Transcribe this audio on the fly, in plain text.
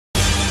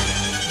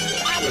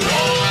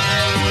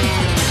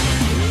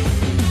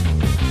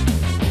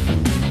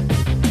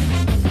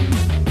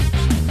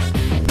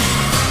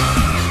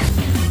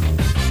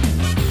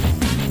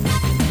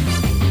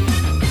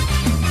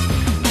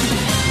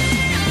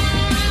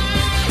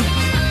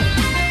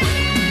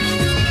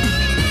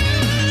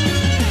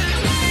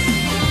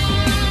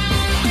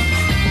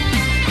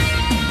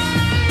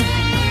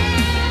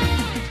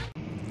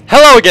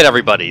Hello again,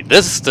 everybody.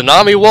 This is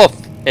Dinami Wolf,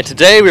 and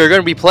today we are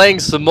going to be playing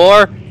some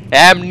more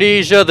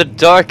Amnesia: The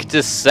Dark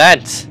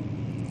Descent.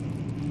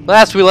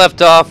 Last we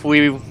left off,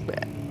 we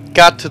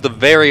got to the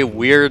very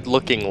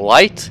weird-looking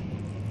light,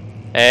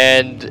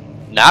 and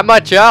not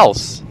much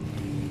else.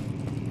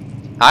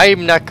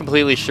 I'm not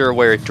completely sure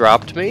where it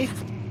dropped me,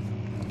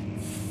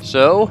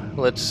 so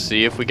let's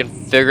see if we can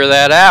figure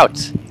that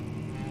out.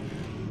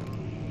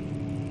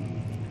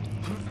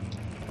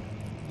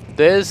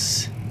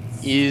 This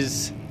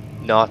is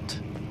not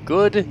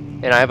good,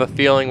 and I have a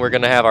feeling we're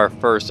gonna have our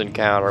first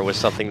encounter with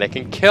something that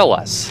can kill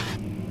us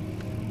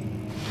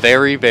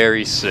very,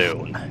 very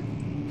soon.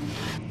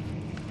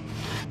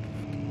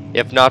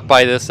 If not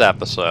by this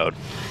episode.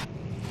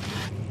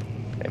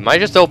 Am I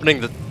just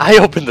opening the... I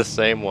opened the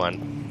same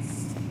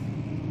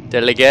one.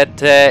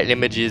 Delegate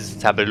images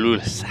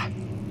tabulous.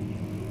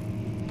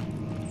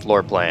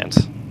 Floor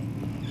plans.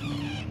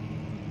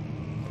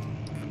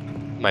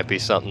 Might be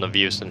something of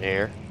use in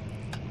here.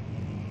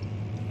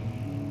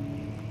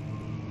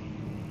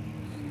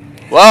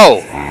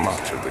 Whoa!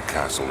 Much of the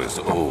castle is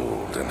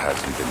old and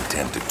hasn't been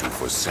tended to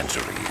for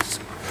centuries.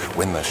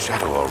 When the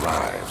shadow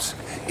arrives,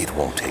 it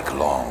won't take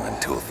long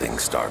until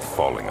things start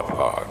falling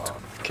apart.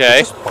 Okay. We're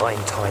just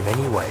buying time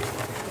anyway.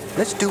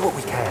 Let's do what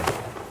we can.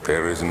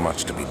 There isn't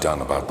much to be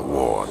done about the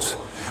wards.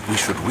 We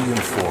should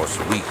reinforce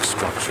weak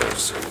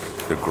structures.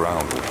 The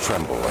ground will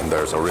tremble and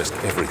there's a risk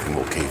everything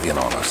will cave in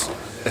on us,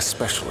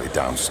 especially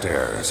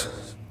downstairs.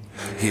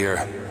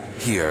 Here,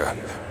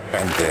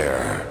 and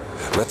there.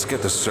 Let's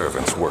get the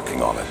servants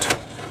working on it.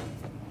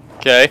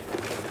 Okay.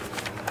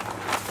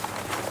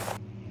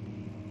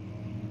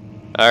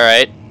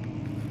 Alright.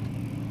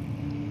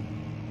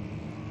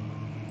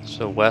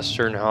 So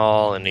Western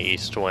Hall and the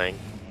East Wing.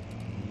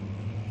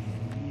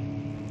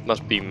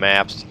 Must be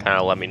maps to kind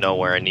of let me know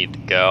where I need to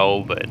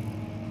go, but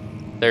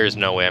there's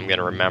no way I'm going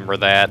to remember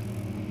that.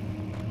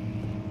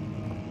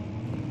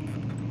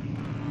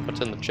 What's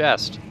in the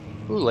chest?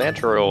 Ooh,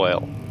 lantern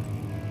oil.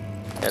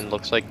 And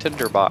looks like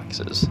tinder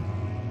boxes.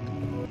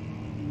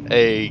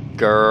 Hey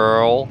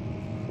girl,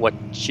 what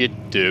you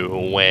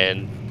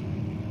doing?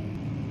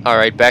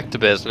 Alright, back to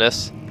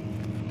business.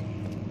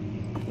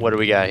 What do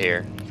we got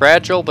here?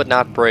 Fragile but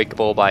not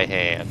breakable by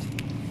hand.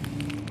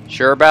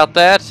 Sure about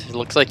that? It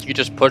looks like you could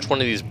just push one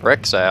of these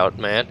bricks out,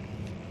 man.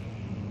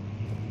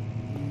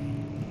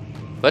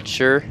 But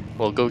sure,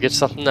 we'll go get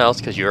something else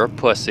because you're a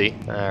pussy.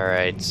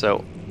 Alright,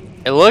 so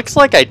it looks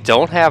like I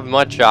don't have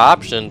much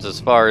options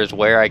as far as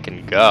where I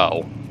can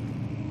go.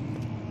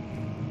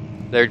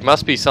 There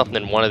must be something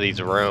in one of these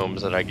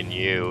rooms that I can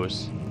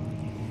use.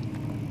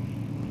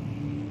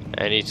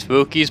 Any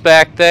spookies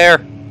back there?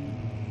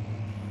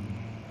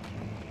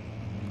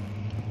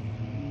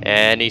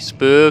 Any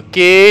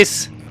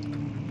spookies?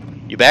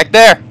 You back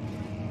there?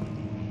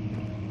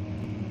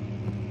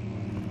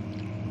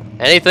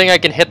 Anything I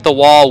can hit the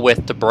wall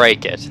with to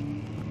break it?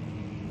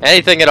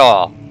 Anything at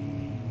all?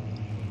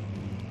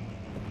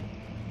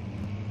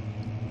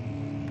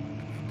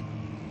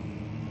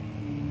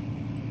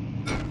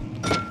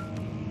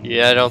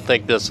 Yeah, I don't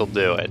think this will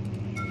do it.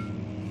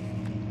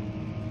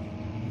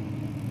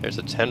 There's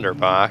a tinder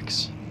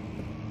box.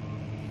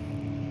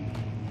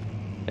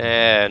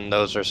 And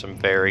those are some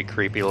very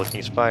creepy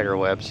looking spider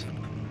webs.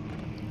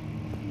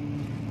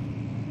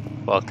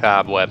 Well,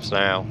 cobwebs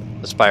now.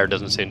 The spider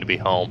doesn't seem to be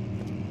home.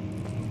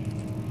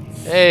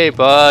 Hey,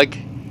 bug.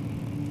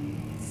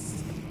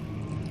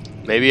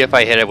 Maybe if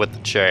I hit it with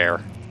the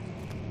chair.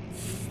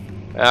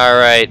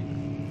 Alright.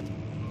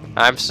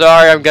 I'm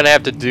sorry I'm gonna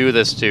have to do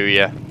this to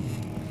you.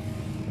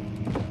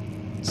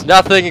 It's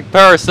nothing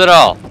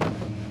personal.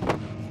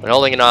 When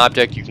holding an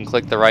object, you can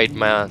click the right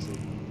mouse.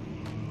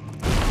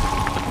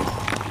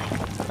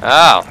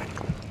 Oh.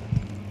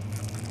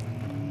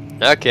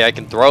 Okay, I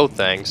can throw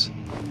things.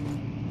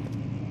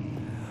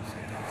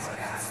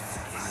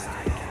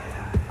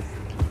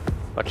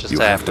 What just happened? You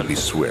have to be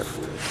swift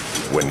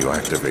when you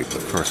activate the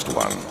first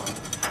one.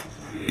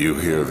 You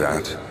hear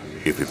that?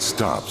 If it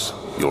stops,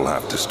 you'll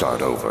have to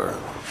start over.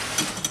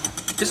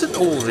 Isn't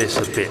all this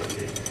a bit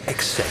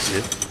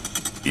excessive?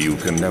 You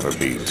can never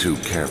be too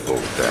careful,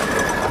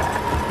 Daniel.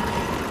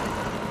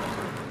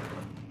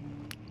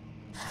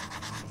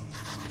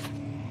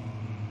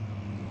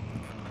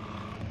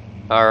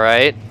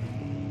 Alright.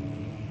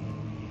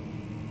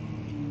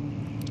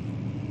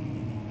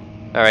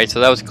 Alright, so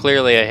that was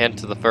clearly a hint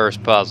to the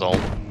first puzzle.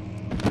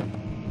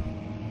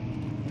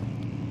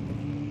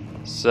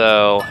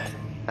 So,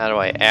 how do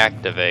I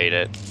activate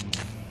it?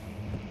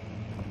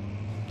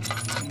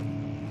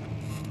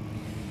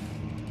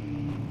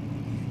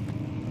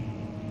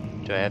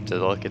 Do I have to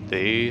look at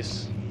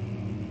these?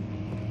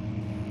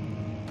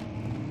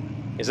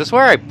 Is this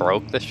where I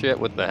broke the shit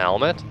with the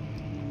helmet?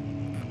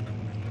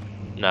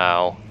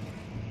 No.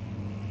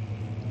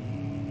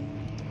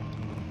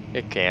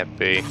 It can't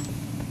be.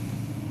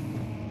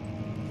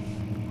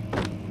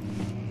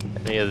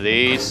 Any of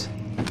these?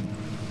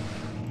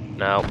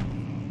 No.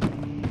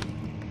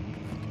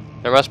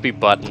 There must be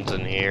buttons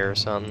in here or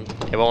something.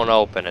 It won't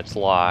open, it's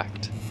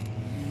locked.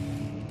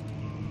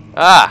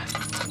 Ah!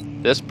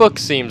 This book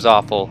seems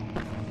awful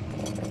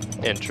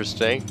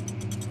interesting.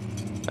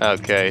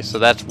 Okay, so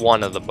that's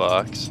one of the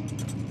books.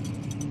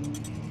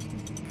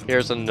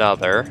 Here's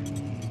another.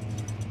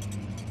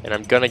 And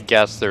I'm gonna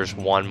guess there's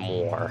one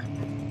more.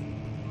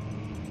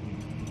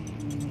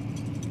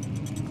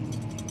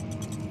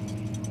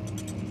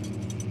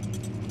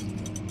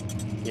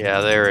 Yeah,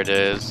 there it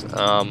is.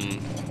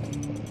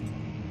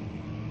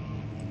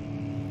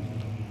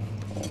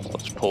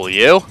 Let's pull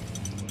you.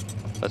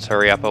 Let's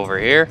hurry up over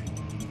here.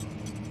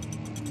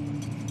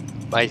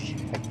 Why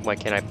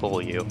can't I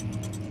pull you?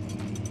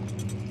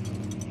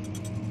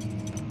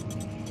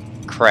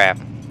 Crap.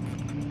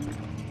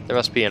 There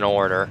must be an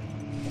order.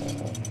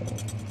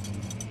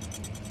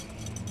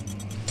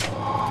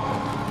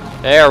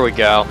 There we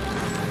go.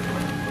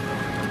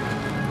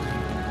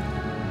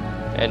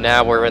 And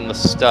now we're in the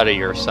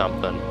study or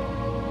something.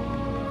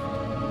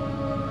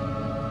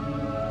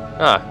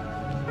 Huh.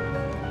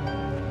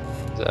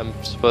 I'm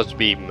supposed to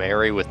be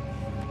Mary with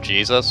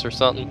Jesus or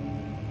something?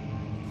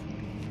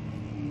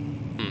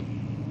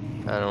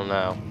 I don't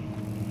know.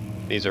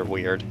 These are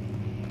weird.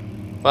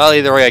 Well,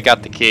 either way, I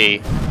got the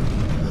key.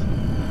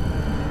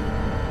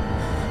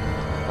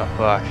 Oh,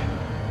 fuck.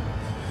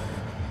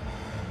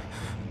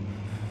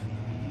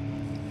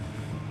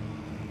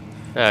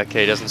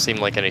 Okay, doesn't seem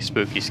like any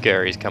spooky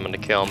scary's coming to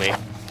kill me.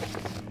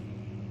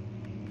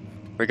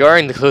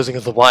 Regarding the closing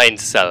of the wine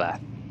cellar.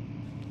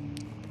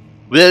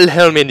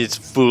 Wilhelm and his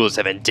fools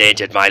have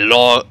endangered my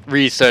law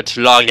research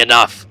long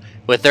enough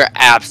with their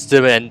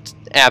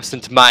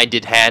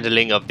absent-minded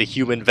handling of the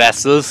human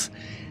vessels.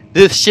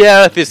 The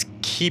sheriff is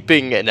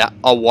keeping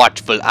a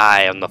watchful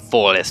eye on the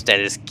forest and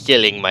is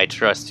killing my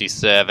trusty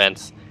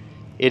servants.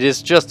 It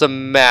is just a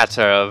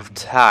matter of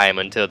time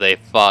until they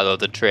follow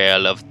the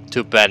trail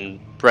to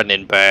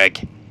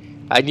Brennenberg.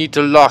 I need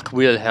to lock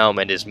Wilhelm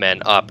and his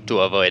men up to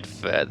avoid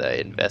further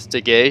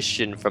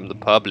investigation from the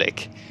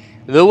public.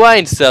 The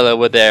wine cellar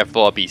will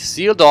therefore be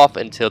sealed off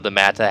until the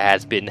matter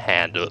has been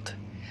handled.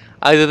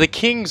 Either the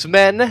king's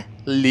men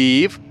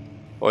leave,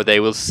 or they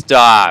will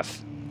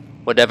starve.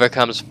 Whatever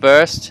comes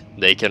first,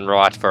 they can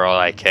rot for all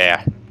I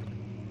care.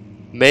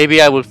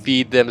 Maybe I will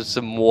feed them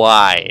some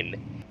wine.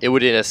 It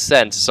would in a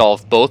sense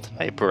solve both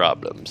my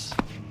problems.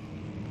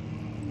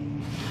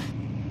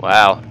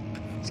 Wow,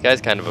 this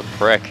guy's kind of a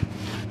prick.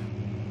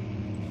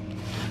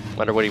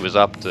 Wonder what he was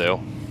up to.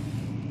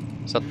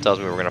 Something tells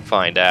me we're gonna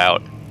find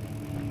out.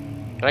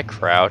 Can I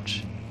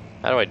crouch?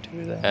 How do I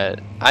do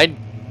that? I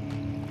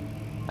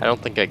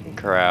don't think I can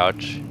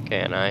crouch,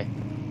 can I?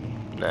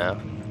 No.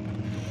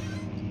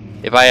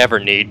 If I ever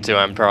need to,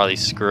 I'm probably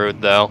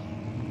screwed though.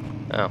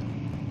 Oh.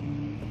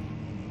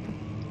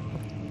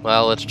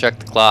 Well, let's check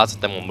the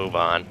closet, then we'll move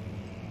on.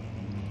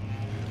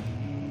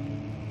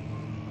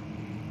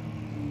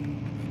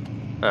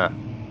 Huh.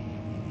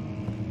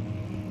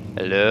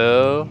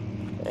 Hello?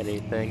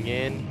 Anything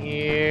in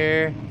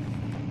here?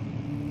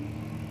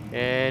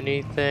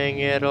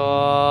 Anything at all?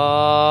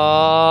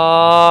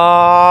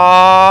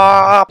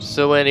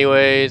 So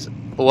anyways,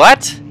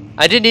 what?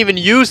 I didn't even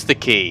use the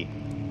key.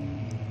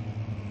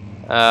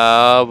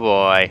 Oh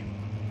boy.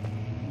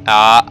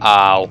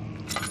 Uh-oh.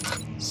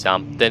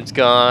 Something's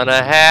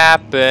gonna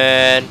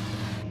happen.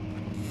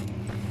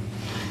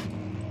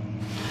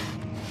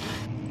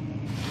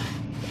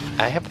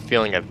 I have a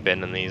feeling I've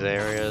been in these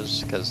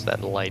areas because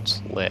that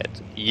light's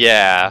lit.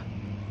 Yeah.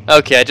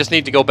 Okay, I just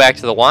need to go back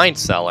to the wine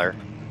cellar.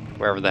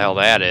 Wherever the hell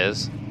that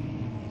is.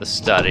 The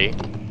study.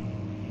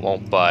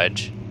 Won't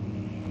budge.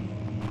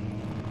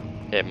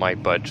 It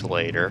might budge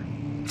later.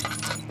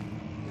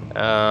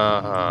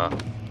 Uh-huh.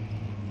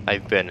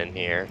 I've been in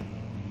here.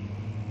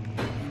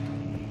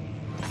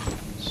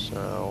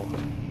 So,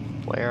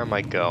 where am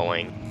I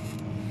going?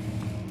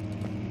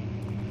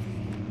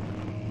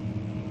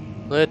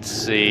 Let's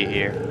see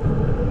here.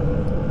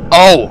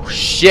 Oh,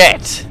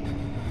 shit!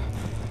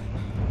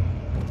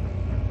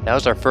 That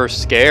was our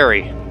first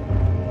scary.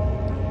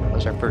 That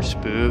was our first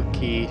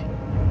spooky.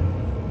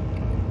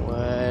 What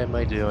am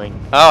I doing?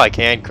 Oh, I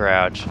can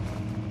crouch.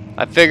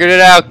 I figured it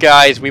out,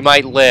 guys. We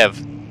might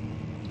live.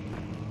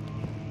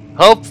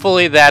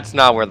 Hopefully that's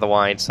not where the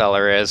wine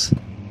cellar is.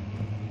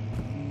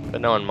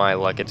 But knowing my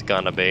luck, it's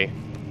gonna be.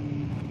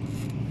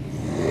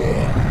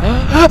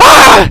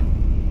 Ah!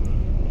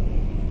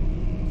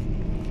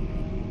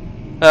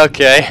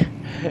 Okay.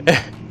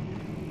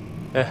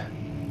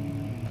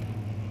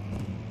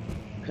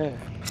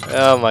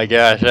 Oh my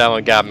gosh, that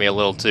one got me a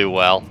little too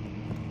well.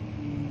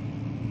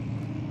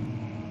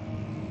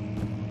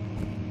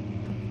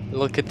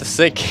 Look at the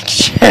sinking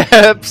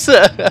ships.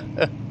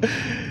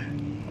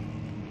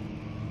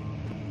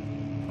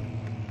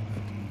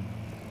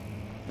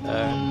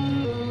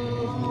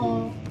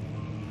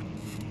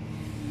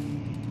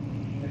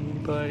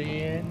 Anybody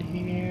in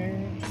here?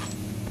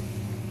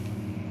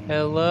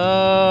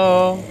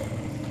 Hello?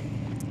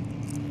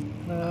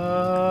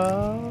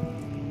 Hello?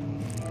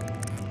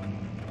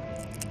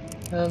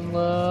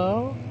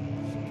 Hello?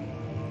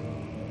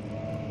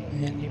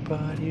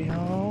 Anybody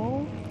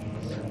home?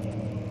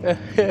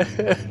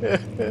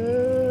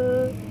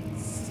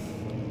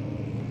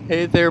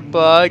 Hey there,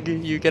 bug.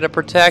 You gonna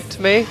protect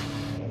me?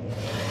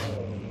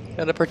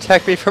 Gonna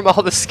protect me from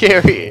all the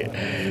scary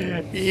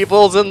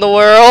evils in the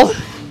world?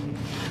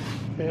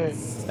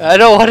 I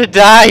don't want to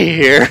die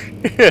here.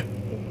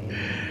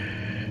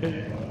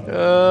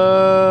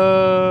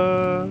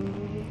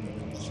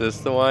 Is this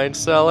the wine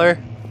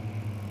cellar?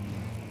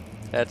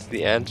 That's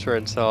the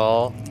entrance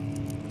hall.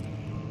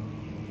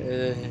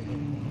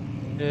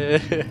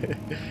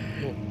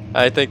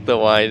 I think the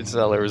wine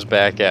cellar is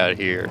back out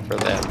here, for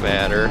that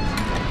matter.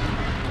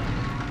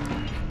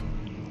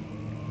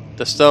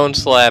 The stone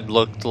slab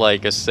looked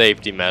like a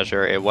safety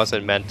measure. It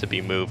wasn't meant to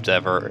be moved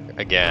ever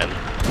again.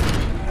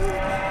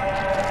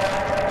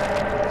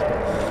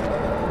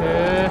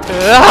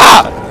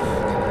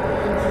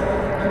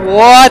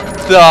 What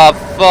the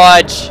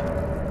fudge?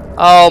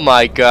 Oh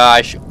my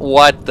gosh,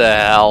 what the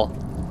hell?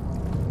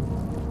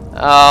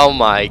 Oh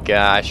my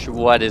gosh,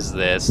 what is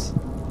this?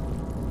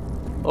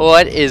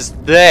 What is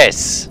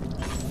this?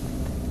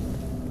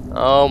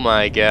 Oh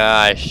my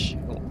gosh.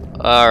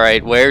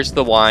 Alright, where's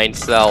the wine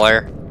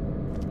cellar?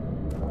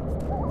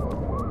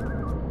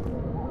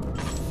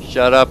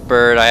 Shut up,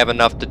 bird, I have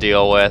enough to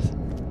deal with.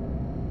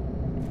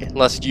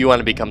 Unless you want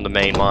to become the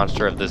main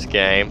monster of this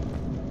game.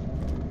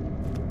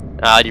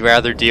 I'd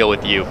rather deal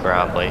with you,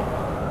 probably.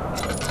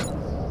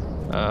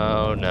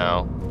 Oh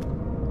no.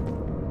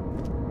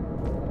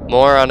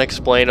 More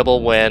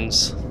unexplainable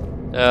winds.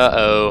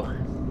 Uh-oh.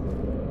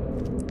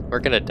 We're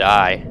gonna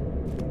die,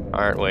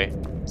 aren't we?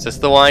 Is this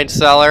the wine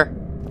cellar?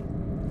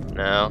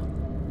 No.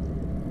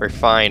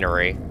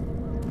 Refinery.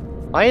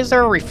 Why is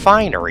there a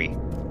refinery?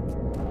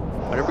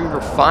 What are we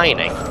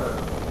refining?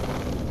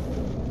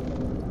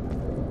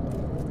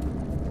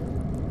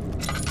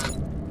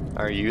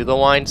 Are you the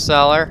wine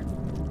cellar?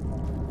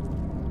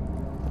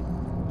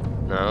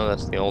 No,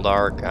 that's the old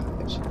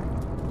archives.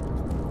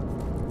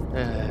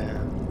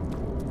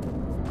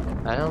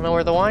 I don't know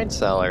where the wine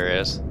cellar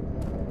is.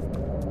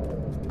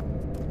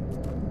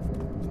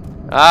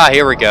 Ah,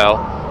 here we go.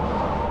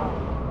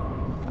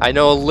 I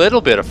know a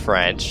little bit of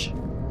French.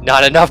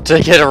 Not enough to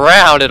get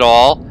around at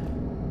all.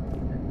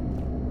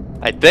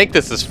 I think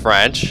this is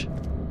French.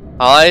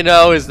 All I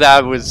know is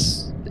that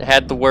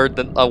had the word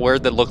a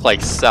word that looked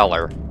like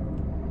cellar.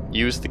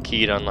 Use the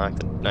key to unlock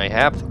the. I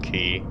have the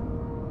key.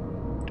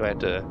 Do I have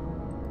to?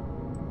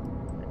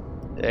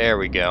 There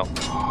we go.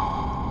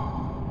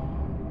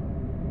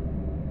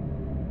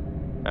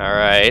 All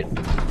right.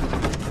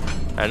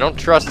 I don't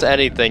trust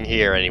anything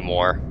here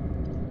anymore.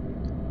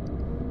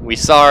 We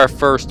saw our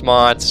first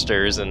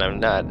monsters, and I'm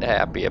not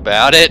happy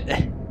about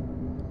it.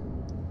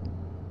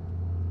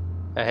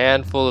 A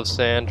handful of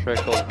sand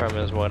trickled from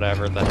his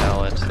whatever the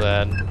hell it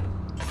said.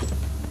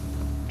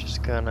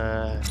 Just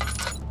gonna...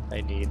 I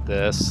need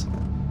this.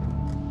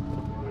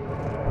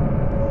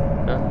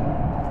 Huh?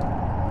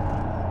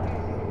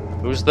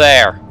 Who's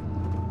there?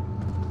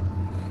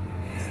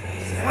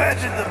 Where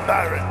did the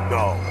Baron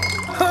go?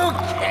 Who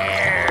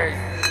cares?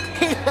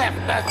 He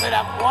left us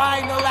enough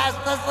wine to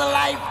last us a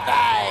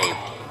lifetime.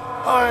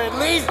 Or at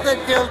least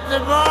until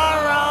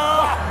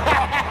tomorrow.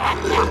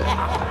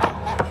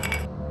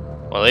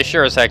 Well, they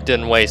sure as heck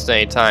didn't waste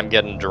any time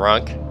getting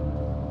drunk.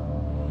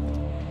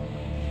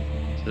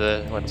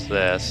 What's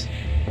this?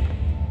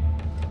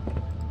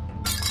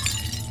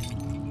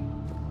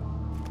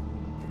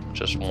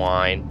 Just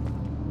wine.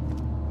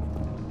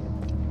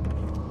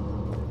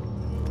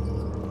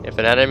 If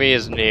an enemy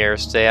is near,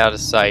 stay out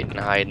of sight and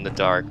hide in the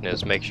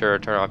darkness. Make sure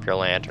to turn off your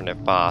lantern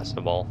if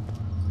possible.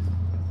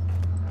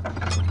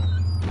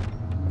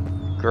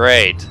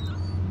 Great.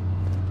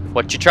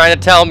 What you trying to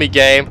tell me,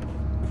 game?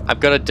 I'm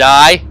gonna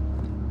die?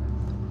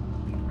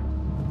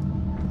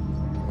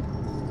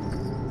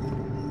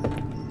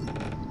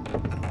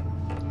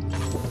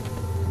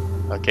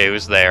 Okay,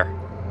 who's there?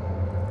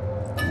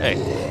 Hey.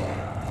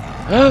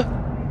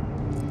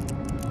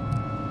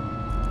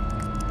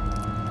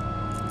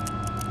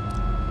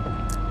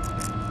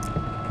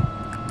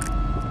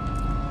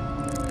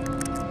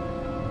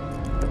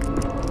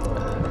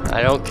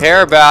 I don't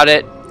care about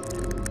it.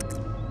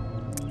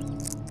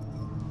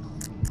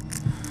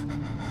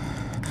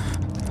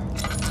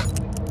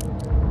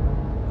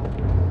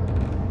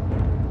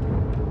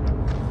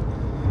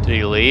 Did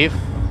he leave?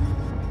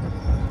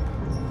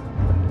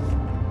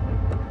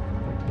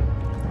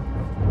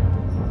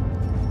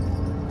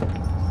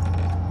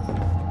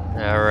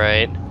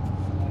 Alright.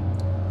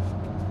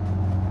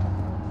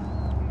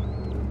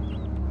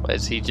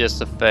 Is he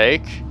just a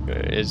fake?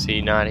 Is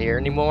he not here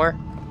anymore?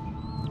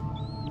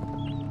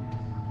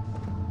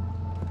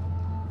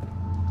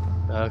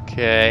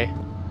 Okay.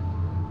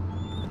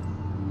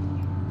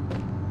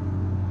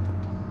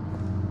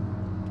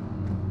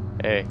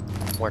 Hey,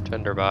 more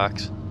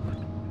tinderbox.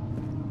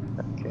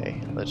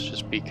 Okay, let's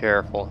just be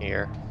careful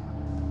here.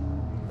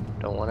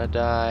 Don't want to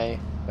die.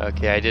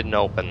 Okay, I didn't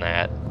open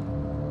that.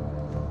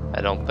 I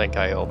don't think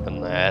I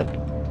opened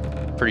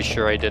that. Pretty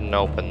sure I didn't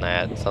open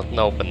that. Something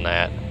opened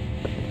that.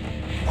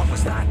 What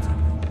was that?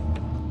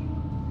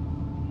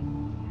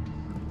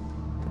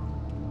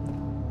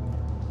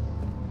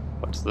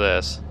 What's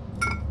this?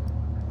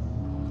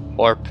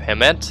 Or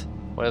piment?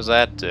 What does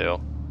that do?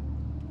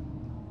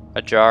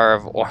 A jar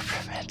of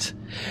orpiment.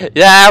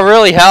 Yeah, it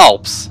really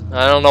helps.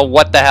 I don't know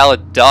what the hell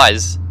it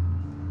does.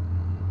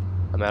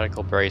 A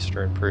medical brace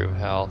to improve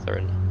health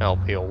or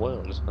help heal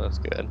wounds. That's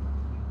good.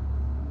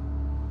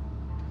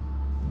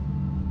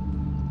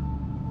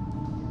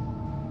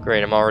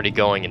 Great, I'm already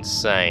going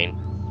insane.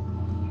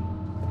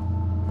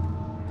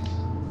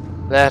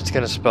 That's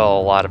gonna spell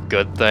a lot of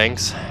good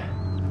things.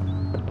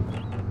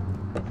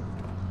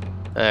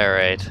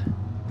 Alright.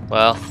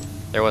 Well,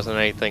 there wasn't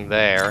anything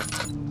there.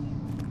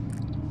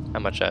 How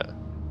much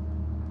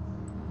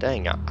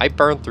Dang, I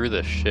burned through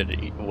this shit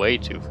way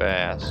too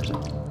fast.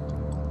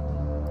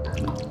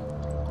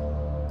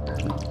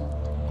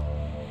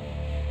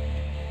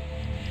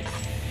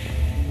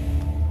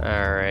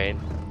 Alright.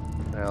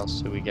 What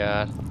else do we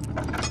got?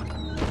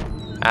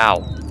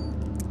 Ow.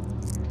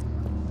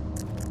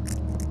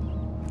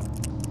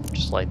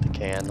 Just light the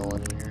candle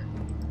in here.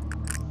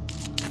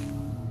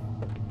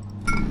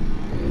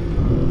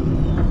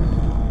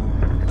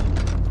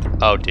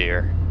 Oh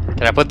dear.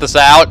 Can I put this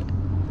out?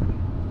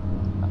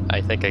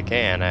 I think I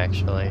can,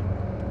 actually.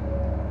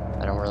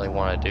 I don't really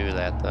want to do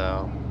that,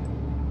 though.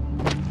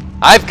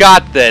 I've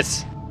got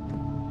this!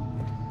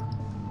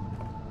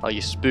 All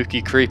you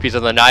spooky creepies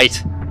of the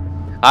night.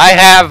 I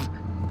have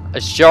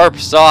a sharp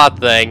saw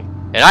thing,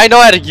 and I know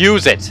how to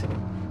use it!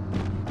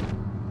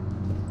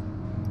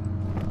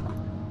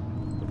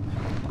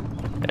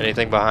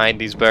 Anything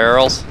behind these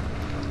barrels?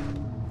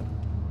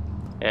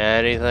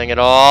 Anything at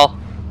all?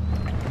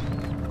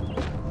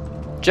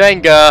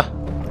 Jenga!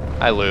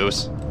 I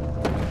lose.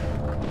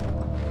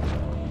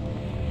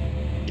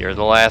 You're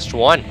the last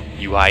one.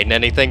 You hiding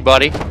anything,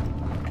 buddy?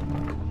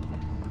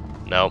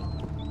 Nope.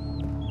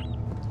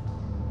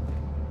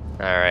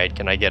 Alright,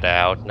 can I get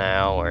out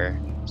now, or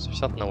is there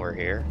something over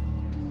here?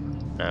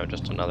 No,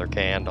 just another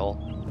candle.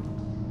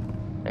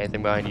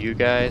 Anything behind you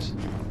guys?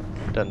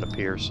 Doesn't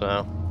appear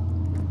so.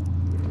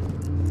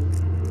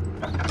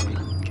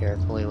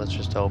 Carefully, let's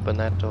just open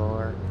that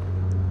door.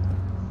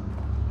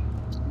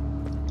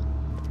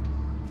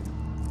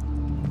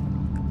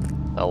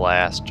 The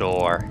last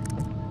door.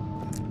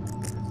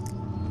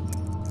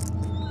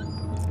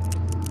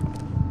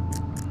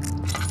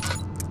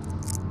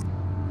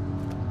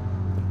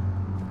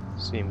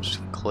 Seems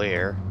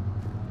clear.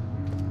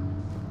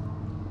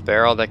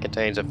 Barrel that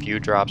contains a few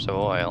drops of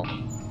oil.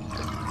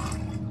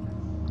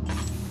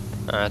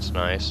 That's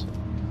nice.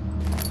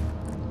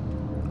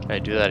 Can I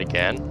do that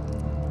again?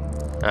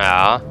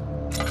 Ah.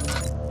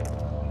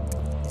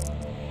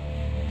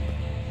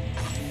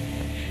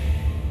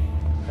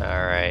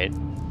 Alright.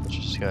 Let's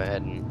just go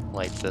ahead and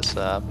light this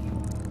up.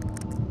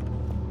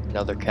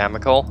 Another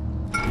chemical.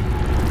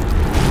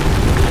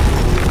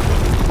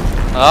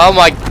 Oh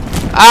my...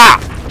 Ah!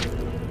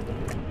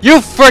 You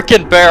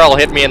frickin' barrel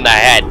hit me in the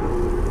head!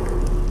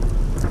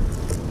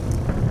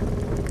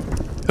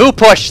 Who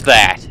pushed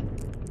that?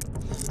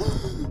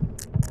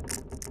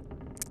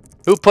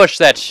 Who pushed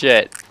that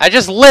shit? I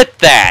just lit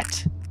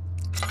that!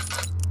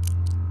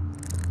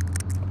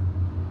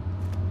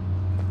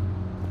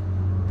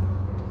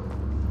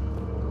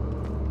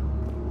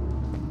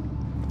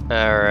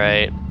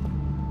 Alright.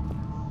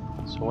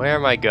 So where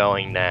am I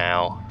going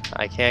now?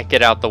 I can't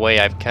get out the way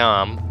I've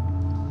come.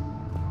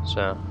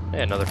 So,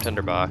 hey, another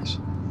tinderbox.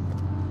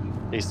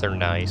 At least they're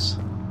nice.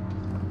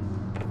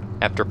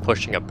 After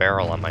pushing a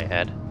barrel on my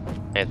head.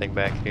 Anything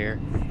back here?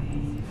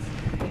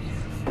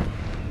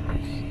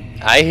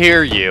 I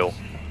hear you.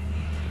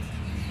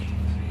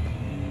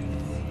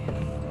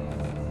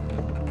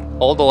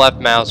 Hold the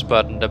left mouse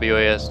button,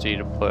 WASD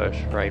to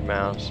push, right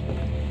mouse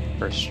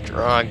for a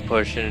strong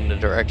push in the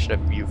direction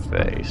of you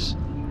face.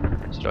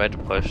 So do I have to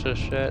push this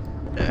shit?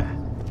 Yeah.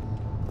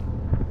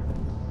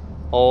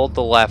 Hold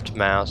the left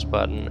mouse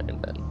button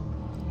and then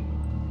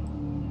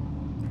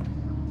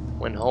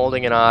when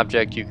holding an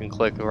object you can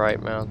click the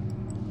right mouse.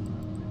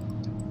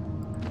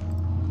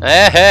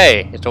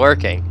 Hey, it's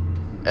working.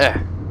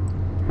 That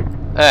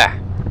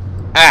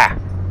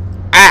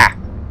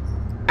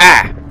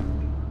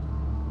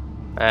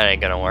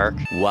ain't gonna work.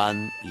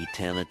 One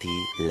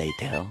eternity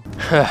later.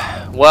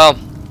 Well,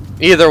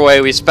 either way,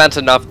 we spent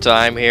enough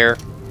time here.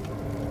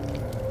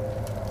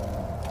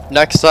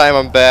 Next time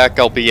I'm back,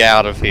 I'll be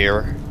out of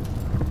here.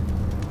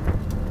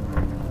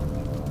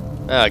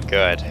 Oh,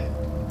 good.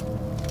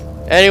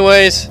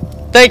 Anyways,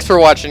 thanks for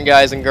watching,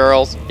 guys and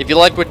girls. If you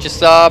liked what you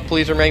saw,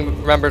 please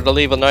remember to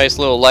leave a nice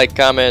little like,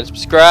 comment, and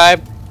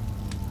subscribe.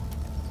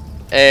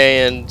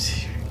 And,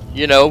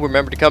 you know,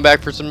 remember to come back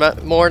for some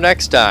more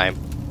next time.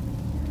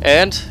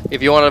 And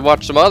if you want to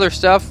watch some other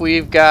stuff,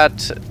 we've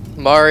got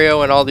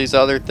Mario and all these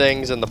other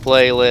things in the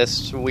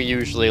playlist. We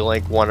usually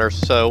link one or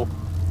so.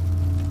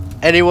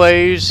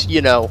 Anyways,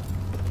 you know,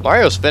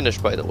 Mario's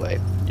finished, by the way.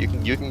 You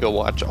can go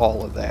watch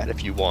all of that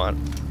if you want.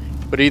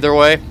 But either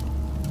way,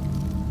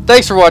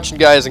 thanks for watching,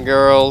 guys and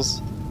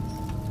girls.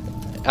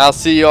 I'll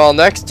see you all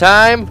next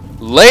time.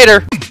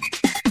 Later!